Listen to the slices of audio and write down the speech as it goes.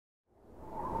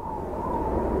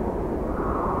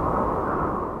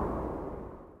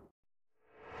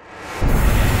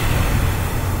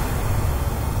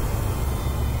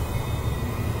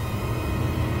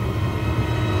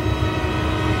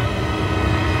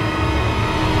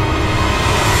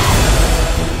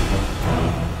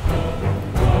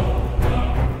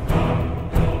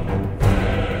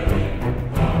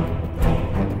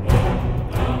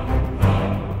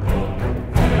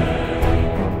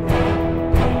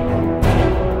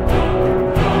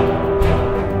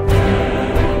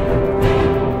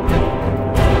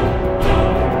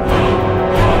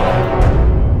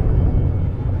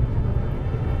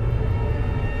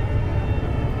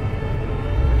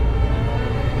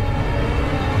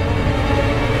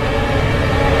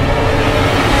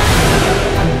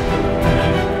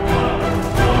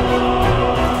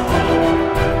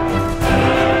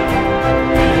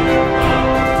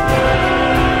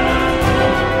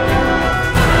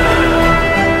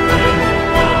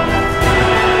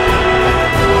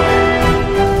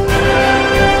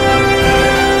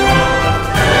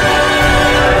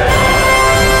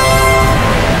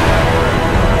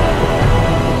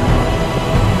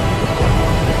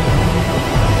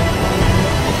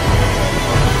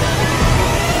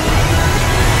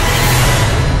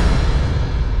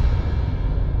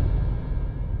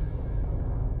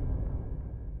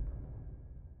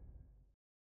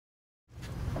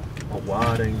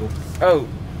wide angle. Oh,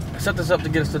 set this up to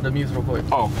get us to Demuth real quick.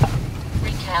 Oh.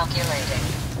 Recalculating.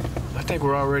 I think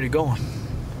we're already going.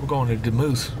 We're going to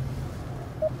Demuth.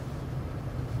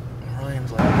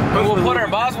 Ryan's like, we'll put our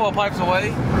Boswell pipes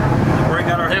away. Break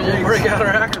out our and we'll break out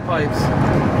our hacker pipes.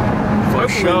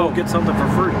 Hopefully we'll get something for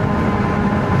free.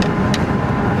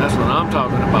 That's what I'm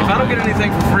talking about. If I don't get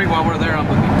anything for free while we're there, I'm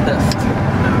gonna be pissed.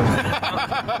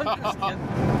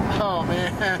 Oh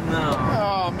man. No.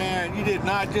 Oh man, you did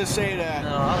not just say that.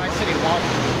 No, I said he walked.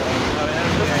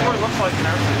 This is what it looks like and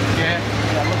everything. Yeah.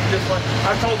 Yeah, it looks just like.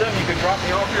 I told them you could drop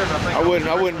me off here, and I think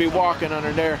I wouldn't be walking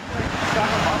under there.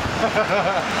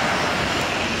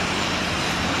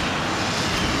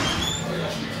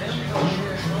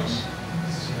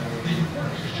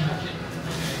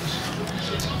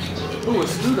 Ooh, a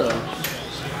Studo.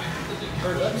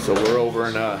 So we're over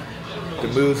in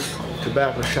Demuth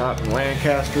Tobacco Shop in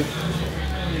Lancaster,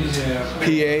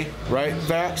 PA, right,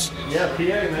 Vats? Yeah, PA,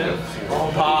 man.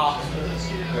 All Pa.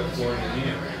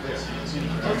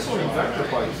 That's sort of vector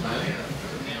pipes, man.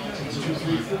 2,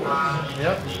 3, 4.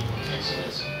 Yep.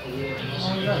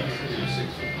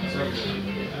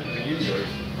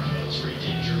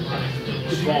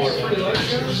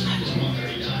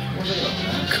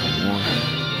 Come on.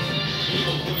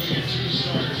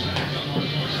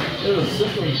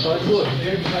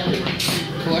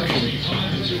 Collection.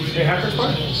 Hey, hacker's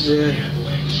pipe?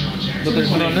 Yeah. But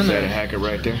there's none in Is that a there. hacker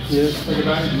right there?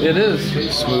 It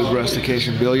is. Smooth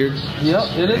rustication billiard.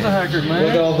 Yep, it is a hacker,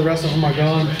 man. All the rest of them are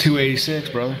gone. 286,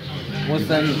 brother. What's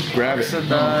that? Grab it.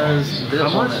 Oxidized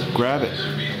dip on it. Grab it.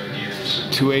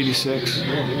 286.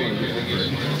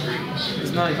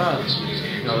 It's 95.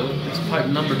 No, it's pipe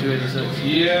number 286.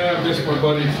 Yeah, I missed my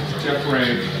buddy Jeff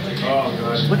Rain. Oh,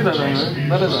 God. Look at that thing, man.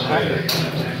 That is a hacker.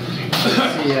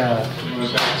 Yeah.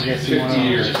 50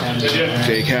 years.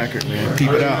 Jake Hackert, man.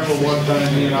 Peep it out. I remember one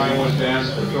time me and I went down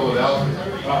to Philadelphia.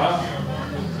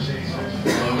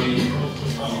 And we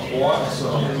bought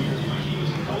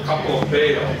a couple of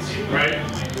bales. Right.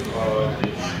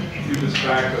 Few years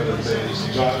back of the things,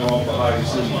 gotten off the high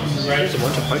seas. Right. There's a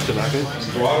bunch of pipe tobacco.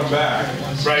 Brought them back.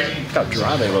 Right. Look how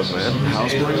dry they look, man.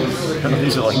 House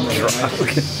These are like dry.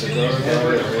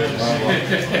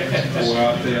 Go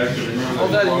out there. I can remember. Oh,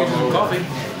 Daddy, you get some coffee.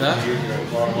 Huh?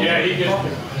 Yeah, he did.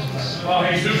 Oh,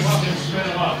 hey, do something, spin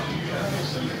him up.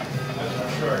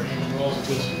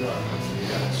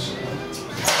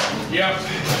 Yep.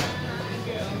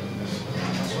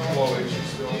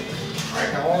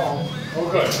 Oh,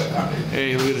 good.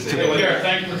 Hey, look at this. Take care.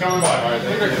 Thank you for coming by. All right,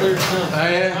 Look at that clear sun.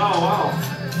 Oh, wow.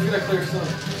 Look at that clear sun.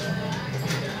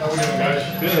 How are we doing, guys?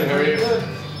 Good. How are you?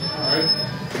 All right.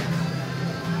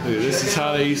 Look, this is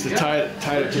how they used to tie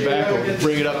the tobacco,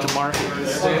 bring it up to market.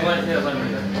 Yeah, let me.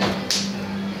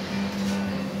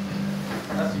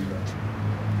 That's you, bro.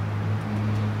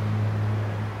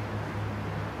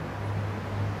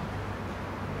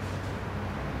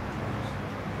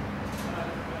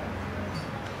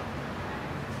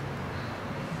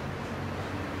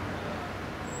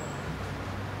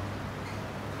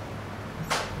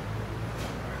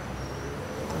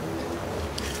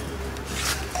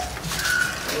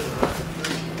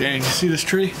 Dang, you see this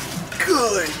tree?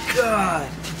 Good God.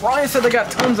 Ryan said they got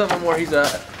tons of them where he's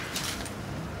at.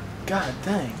 God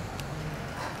dang.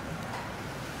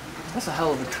 That's a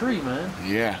hell of a tree, man.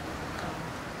 Yeah.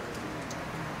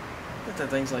 I bet that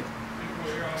thing's like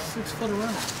 6 foot around.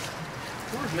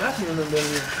 Where's Matthew and them been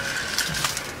here?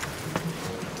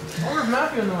 Where's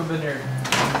Matthew and them been here?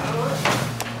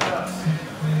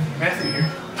 Matthew here.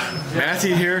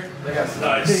 Matthew here. They got snuff.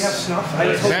 Nice. They have snuff.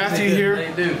 Matthew here.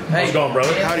 They do. Hey, How's it going,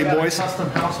 brother? Howdy, boys. Custom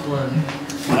house blend.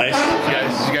 Nice.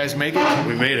 Did you guys make it?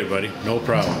 We made it, buddy. No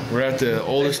problem. We're at the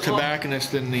oldest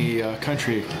tobacconist in the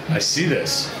country. I see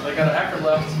this. They got a hacker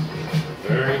left.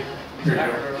 Very. Here you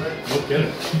Hacker go. over there. Look at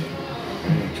it.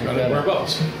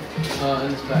 Whereabouts?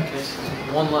 In this back case.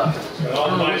 One left. All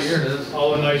the nice, Here it is.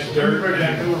 all the nice dirt.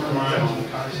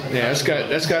 Yeah,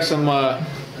 that's got some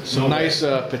nice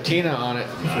patina on it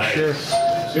for sure.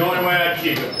 It's the only way I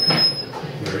keep it.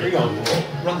 Very cool.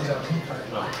 Run these out.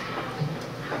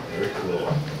 Very cool.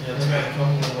 Yeah, they got a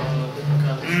couple of different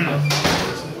kinds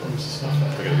of stuff. I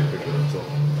gotta get a picture of that.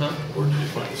 Huh? Where did you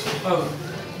find this? Oh,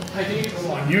 hey, do you?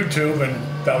 On YouTube, and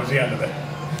that was the end of it.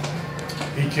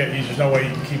 There's no way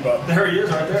you can keep up. There he is,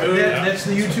 right there. Yeah. That's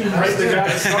the YouTube right there.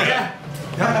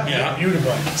 Yeah,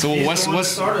 beautiful. So what's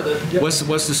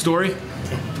the story?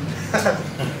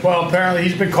 Well, apparently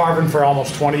he's been carving for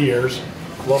almost 20 years,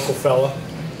 local fella,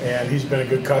 and he's been a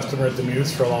good customer at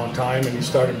Demuth for a long time, and he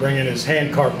started bringing his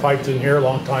hand-carved pipes in here a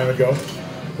long time ago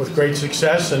with great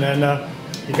success, and then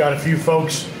he got a few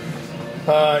folks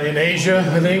in Asia,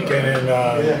 I think, and in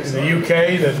the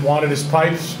UK that wanted his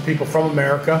pipes. People from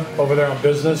America over there on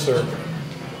business or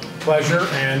pleasure,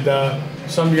 and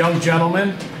some young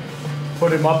gentleman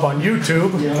put him up on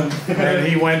YouTube, and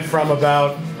he went from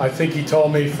about, I think he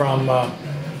told me, from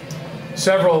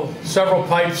several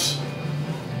pipes,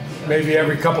 maybe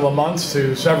every couple of months,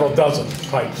 to several dozen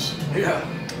pipes. Yeah.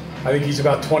 I think he's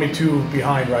about 22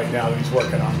 behind right now that he's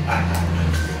working on.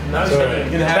 So,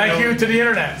 thank you to the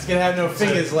internet. It's gonna have no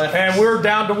fingers left. And we're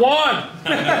down to 1.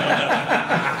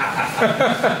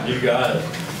 You got it.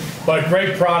 But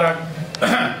great product.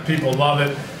 People love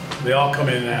it. They all come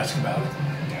in and ask about it.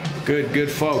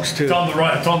 Good folks too. Tell them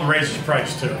to raise the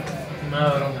price too. No,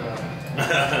 I don't know.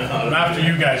 After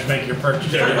you guys make your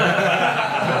purchase.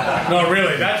 No,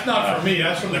 really, that's not from me.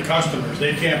 That's from the customers.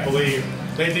 They can't believe.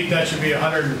 They think that should be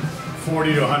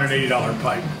 $140 to $180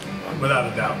 pipe,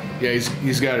 without a doubt. Yeah,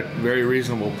 he's got very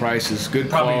reasonable prices, good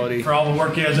Probably, quality. for all the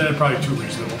work he has in it, probably too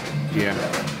reasonable. Yeah.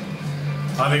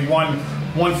 I think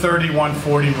 130,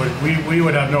 140 we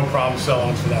would have no problem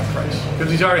selling for that price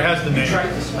because he already has the name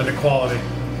and the quality.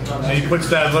 And he puts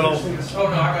that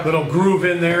little groove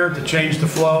in there to change the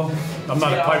flow. I'm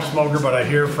not a pipe smoker, but I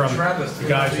hear from the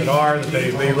guys that are that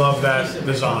they love that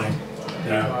design.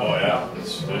 Yeah. Oh yeah.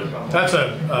 That's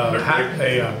a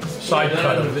side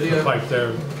cut of the pipe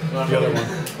there. The other one.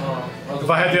 If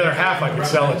I had the other half, I could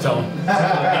sell it to him.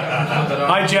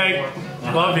 Hi, Jake.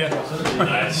 Love you.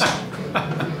 Nice.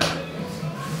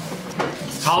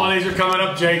 Holidays are coming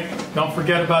up, Jake. Don't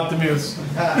forget about Demuth.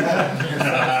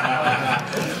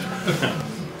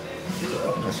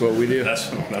 That's what we do.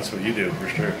 That's what you do for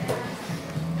sure.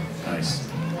 Nice.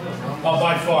 Oh,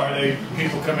 by far,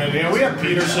 people come in. You know, we have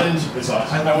Petersons,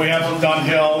 and we have some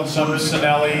Dunhill, and some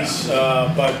Sinellis,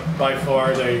 but by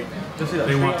far they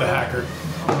want the hacker.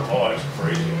 Oh, that's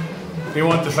crazy. They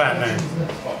want the fat man.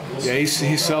 Yeah,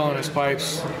 he's selling his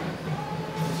pipes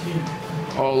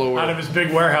all over. Out of his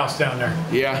big warehouse down there.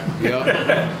 Yeah.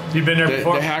 You've been there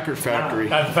before? The Hacker Factory.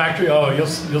 At the factory? Oh, you'll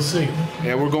see.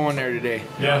 Yeah, we're going there today.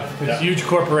 Yeah, it's a huge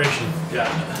corporation. Yeah.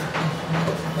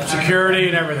 Security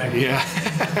and everything. Yeah.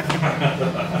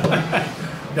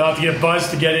 You'll have to get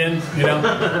buzzed to get in, you know?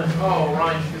 Oh,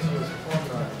 Ryan, this was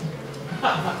corn.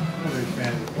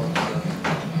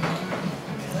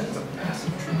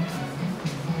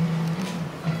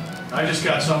 I just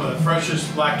got some of the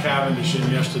freshest black Cavendish in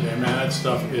yesterday, man. That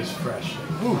stuff is fresh.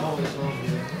 You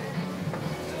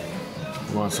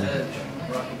want some?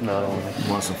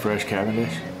 Want some fresh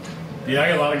Cavendish? Yeah, I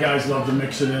got a lot of guys love to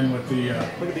mix it in with the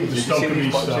Look at these. the Did you see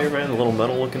these stuff. pipes here, man? The little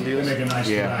metal looking They deals. make a nice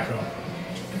Yeah. tobacco.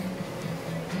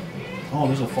 Oh,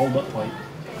 there's a fold up pipe.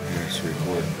 Here, let's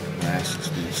record. Nice, let's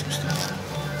do some stuff.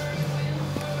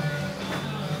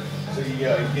 So you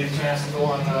get a chance to go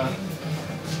on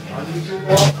YouTube?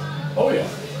 Oh yeah.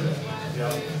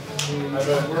 Yeah.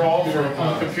 We're all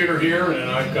on the computer here, and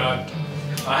I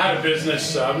had a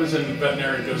business. I was in the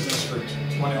veterinary business for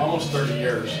almost 30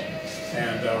 years.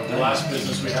 And the last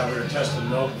business we had, we were testing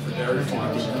milk for dairy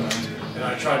farms. And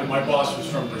I tried, my boss was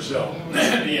from Brazil.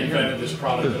 He invented this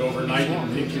product that overnight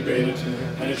incubated,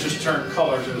 and it just turned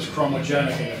colors. It was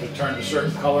chromogenic, and if it turned a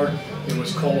certain color, it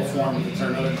was coliform. If it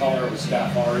turned another color, it was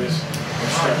Staph aureus or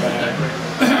Strep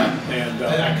And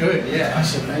I could, yeah. I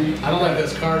said, man, I don't like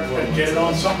those cardboard. get it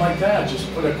on something like that. Just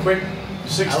put a quick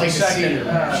 60 like to see second, it.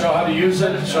 show how to use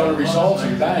it, show the results,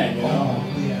 and bang, you know.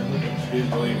 You didn't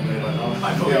believe it,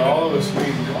 yeah, all of us,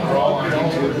 we're all on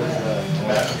YouTube with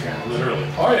tobacco channel. Literally.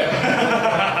 Oh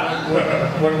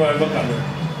yeah. what do I look under?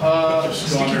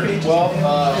 Just go under. Well,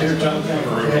 here, Jonathan.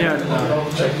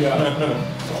 Yeah. Check you out.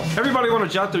 Everybody want to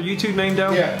jot their YouTube name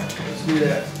down? Yeah, let's do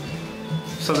that.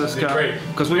 So this guy, Great.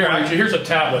 because we Here, are. actually, here's a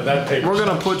tablet. That paper. We're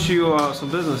gonna put you some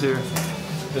business here.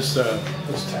 This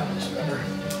tablet's better.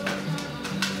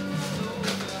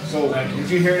 So, did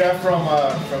you hear that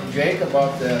from Jake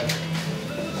about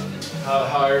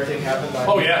how everything happened?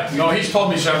 Oh yeah. No, he's told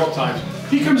me several times.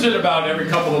 He comes in about every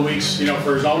couple of weeks, you know,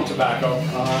 for his own tobacco.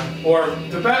 Or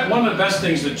one of the best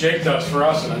things that Jake does for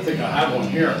us, and I think I have one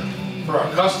here for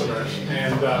our customers,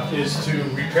 and is to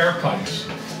repair pipes.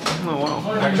 Oh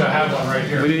wow. Actually, I have one right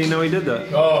here. We didn't even know he did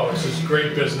that. Oh, it's just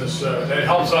great business. It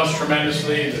helps us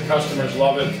tremendously. The customers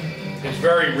love it. It's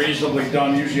very reasonably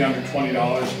done, usually under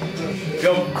 $20.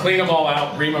 He'll clean them all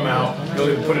out, ream them out. He'll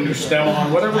even put a new stem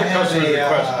on, whatever the customer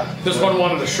requests. This one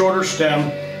wanted a shorter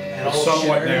stem,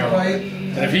 somewhat narrow.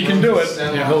 And if he can do it,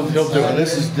 yeah, he'll do it.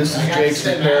 This is Jake's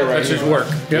repair right That's his here. work.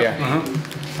 Yeah.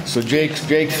 So Jake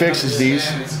fixes these.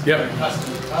 Yep.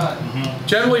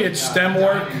 Generally, it's stem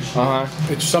work.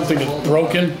 It's something that's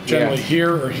broken, generally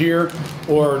here,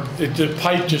 or the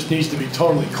pipe just needs to be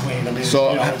totally clean. I mean,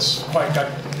 So, it's quite got.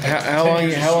 How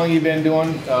long you been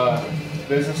doing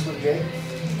business with Jake?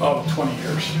 Oh, 20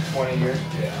 years. 20 years.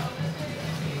 Yeah.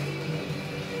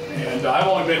 And I've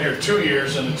only been here 2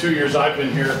 years, and the 2 years I've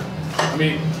been here, I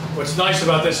mean, what's nice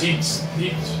about this, he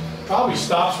probably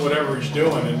stops whatever he's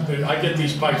doing, and I get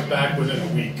these pipes back within a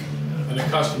week, and the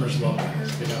customers love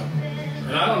that, you know.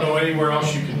 And I don't know anywhere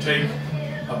else you can take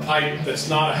a pipe that's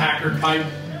not a hacker pipe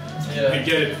and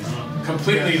get it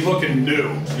completely looking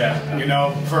new, you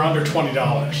know, for under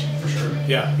 $20. For sure.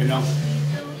 Yeah, you know.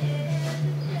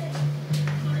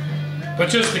 But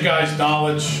just the guy's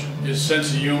knowledge, his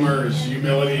sense of humor, his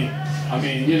humility. I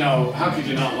mean, you know, how could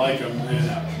you not like him? And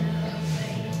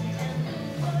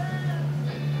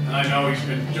I know he's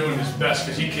been doing his best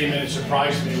because he came in and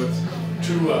surprised me with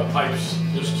 2 pipes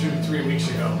just 3 weeks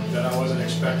ago that I wasn't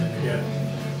expecting to get.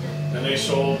 And they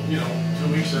sold, you know,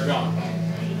 2 weeks they're gone.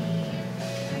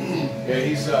 Yeah,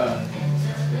 he's the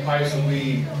pipes that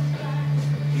he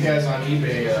has on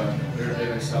eBay. They've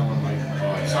been selling like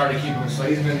it's hard to keep him. So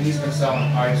he's been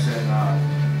selling pipes in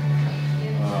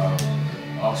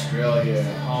Australia,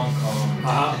 Hong Kong,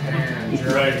 Japan,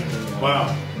 Germany. Right.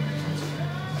 Wow.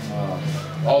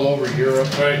 All over Europe.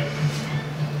 Right.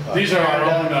 These are our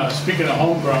own, speaking of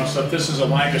homegrown stuff, this is a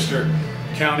Lancaster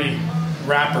County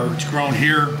wrapper. It's grown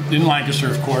here in Lancaster,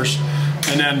 of course.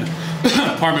 And then,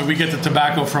 pardon me, we get the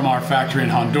tobacco from our factory in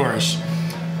Honduras.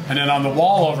 And then on the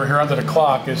wall over here under the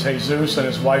clock is Jesus and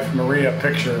his wife Maria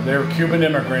picture. They were Cuban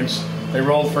immigrants. They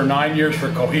rolled for 9 years for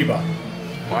Cohiba.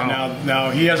 Wow. Now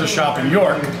he has a shop in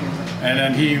York, and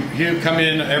then he'll come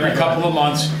in every couple of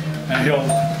months, and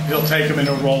he'll take them and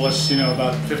he'll roll us, you know,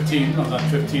 about 15, no, not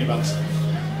 15, about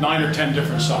 9 or 10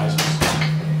 different sizes.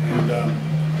 And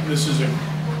this is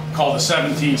called the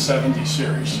 1770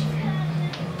 series.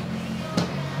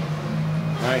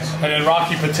 Nice. And then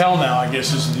Rocky Patel now, I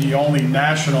guess, is the only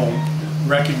national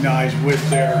recognized with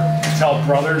their Patel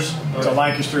Brothers. It's a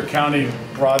Lancaster County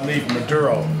broadleaf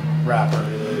Maduro wrapper.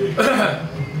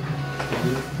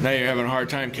 Now you're having a hard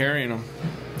time carrying them.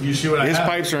 You see what I have? His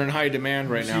pipes are in high demand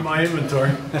right See now. my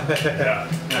inventory.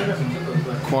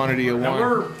 Quantity of Now one.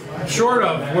 we're short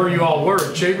of where you all were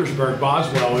at Chambersburg,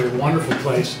 Boswell, a wonderful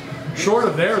place. Short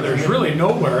of there's really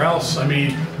nowhere else. I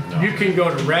mean, you can go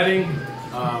to Reading,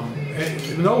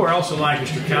 nowhere else in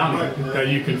Lancaster County that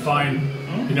you can find,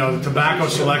 you know, the tobacco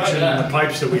selection and the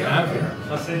pipes that we have here.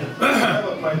 I see it.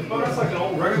 Well, that's like an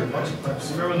old regular bunch of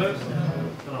pipes. You remember those?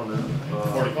 I don't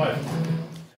know.